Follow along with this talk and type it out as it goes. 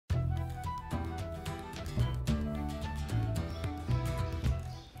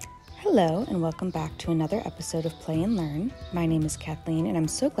Hello and welcome back to another episode of Play and Learn. My name is Kathleen and I'm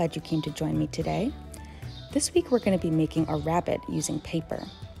so glad you came to join me today. This week we're going to be making a rabbit using paper.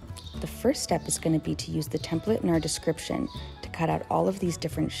 The first step is going to be to use the template in our description to cut out all of these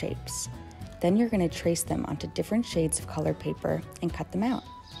different shapes. Then you're going to trace them onto different shades of colored paper and cut them out.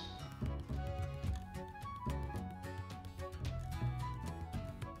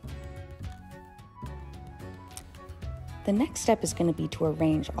 The next step is going to be to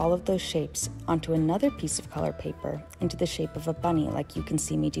arrange all of those shapes onto another piece of colored paper into the shape of a bunny like you can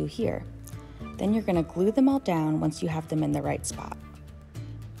see me do here. Then you're going to glue them all down once you have them in the right spot.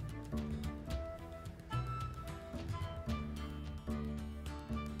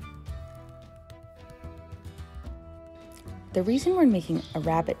 The reason we're making a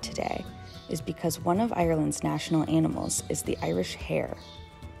rabbit today is because one of Ireland's national animals is the Irish hare.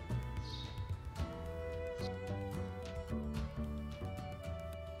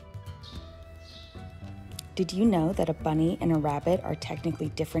 Did you know that a bunny and a rabbit are technically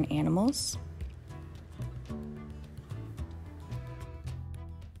different animals?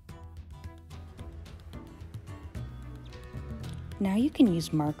 Now you can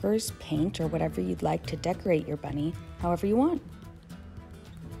use markers, paint, or whatever you'd like to decorate your bunny however you want.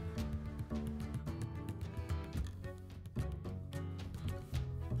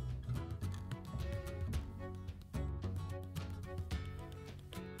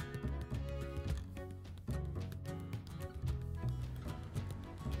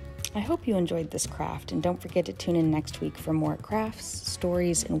 I hope you enjoyed this craft, and don't forget to tune in next week for more crafts,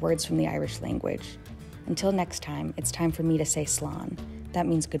 stories, and words from the Irish language. Until next time, it's time for me to say slán. That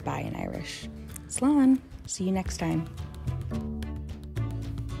means goodbye in Irish. Slán! See you next time.